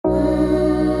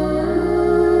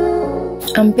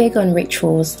I'm big on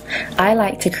rituals. I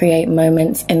like to create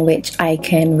moments in which I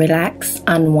can relax,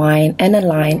 unwind, and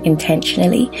align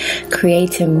intentionally,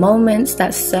 creating moments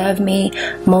that serve me,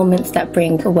 moments that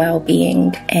bring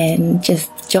well-being and just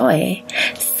joy.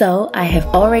 So I have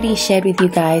already shared with you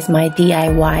guys my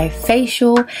DIY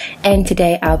facial, and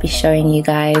today I'll be showing you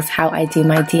guys how I do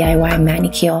my DIY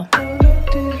manicure.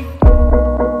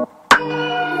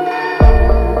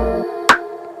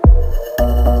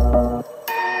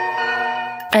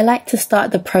 I like to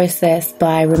start the process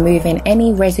by removing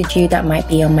any residue that might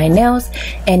be on my nails,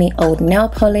 any old nail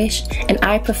polish, and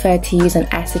I prefer to use an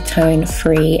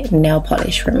acetone-free nail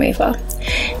polish remover.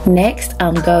 Next,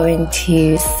 I'm going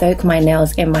to soak my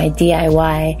nails in my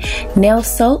DIY nail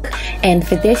soak, and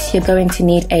for this you're going to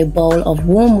need a bowl of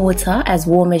warm water, as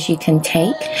warm as you can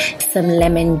take, some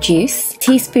lemon juice,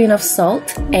 teaspoon of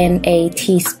salt, and a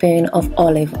teaspoon of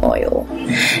olive oil.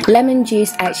 Lemon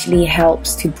juice actually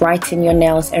helps to brighten your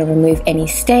nails and remove any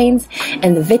stains,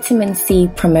 and the vitamin C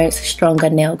promotes stronger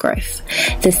nail growth.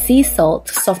 The sea salt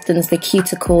softens the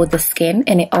cuticle, the skin,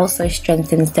 and it also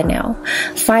strengthens the nail.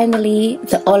 Finally,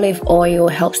 the olive oil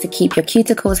helps to keep your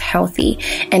cuticles healthy,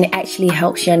 and it actually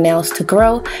helps your nails to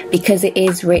grow because it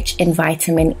is rich in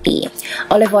vitamin E.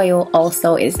 Olive oil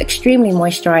also is extremely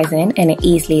moisturizing and it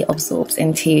easily absorbs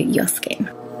into your skin.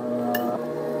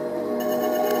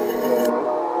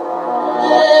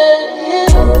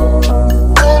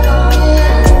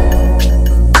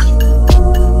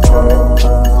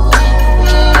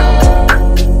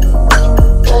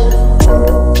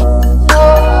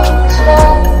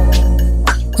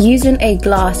 Using a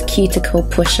glass cuticle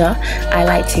pusher, I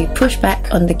like to push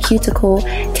back on the cuticle,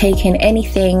 taking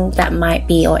anything that might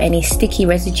be, or any sticky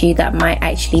residue that might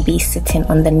actually be sitting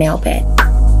on the nail bed.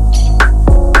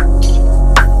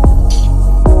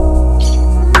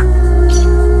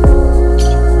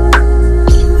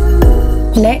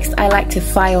 Next, I like to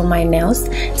file my nails,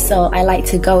 so I like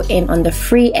to go in on the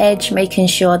free edge, making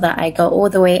sure that I go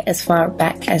all the way as far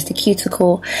back as the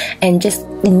cuticle and just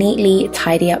neatly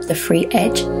tidy up the free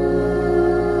edge.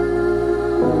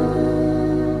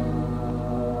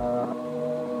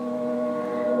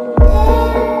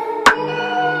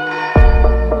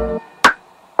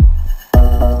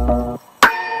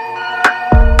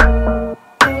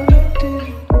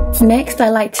 Next, I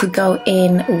like to go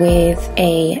in with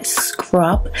a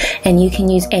scrub, and you can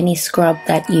use any scrub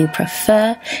that you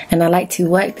prefer, and I like to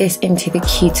work this into the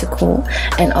cuticle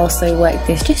and also work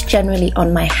this just generally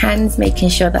on my hands, making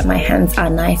sure that my hands are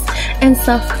nice and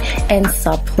soft and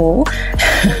supple.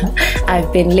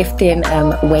 I've been lifting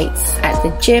weights at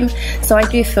the gym, so I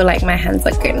do feel like my hands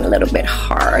are getting a little bit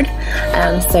hard,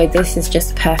 so this is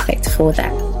just perfect for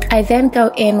that. I then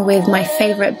go in with my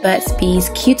favorite Burt's Bees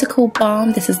cuticle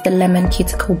balm. This is the lemon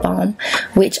cuticle balm,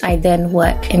 which I then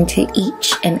work into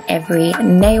each and every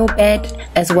nail bed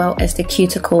as well as the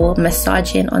cuticle,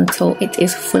 massaging until it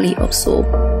is fully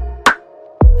absorbed.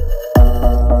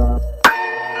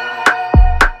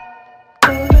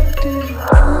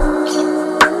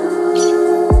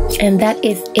 And that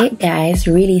is it, guys.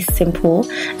 Really simple,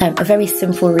 a very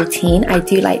simple routine. I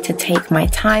do like to take my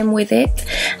time with it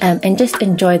and just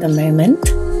enjoy the moment.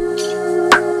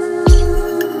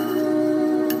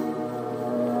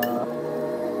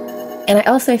 And I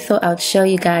also thought I would show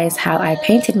you guys how I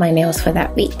painted my nails for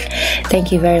that week.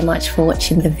 Thank you very much for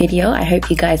watching the video. I hope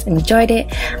you guys enjoyed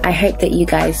it. I hope that you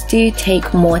guys do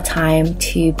take more time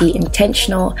to be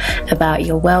intentional about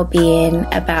your well-being,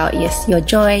 about your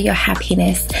joy, your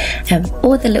happiness,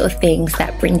 all the little things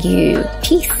that bring you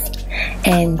peace.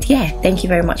 And yeah, thank you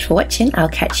very much for watching. I'll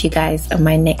catch you guys on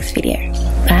my next video.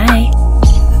 Bye.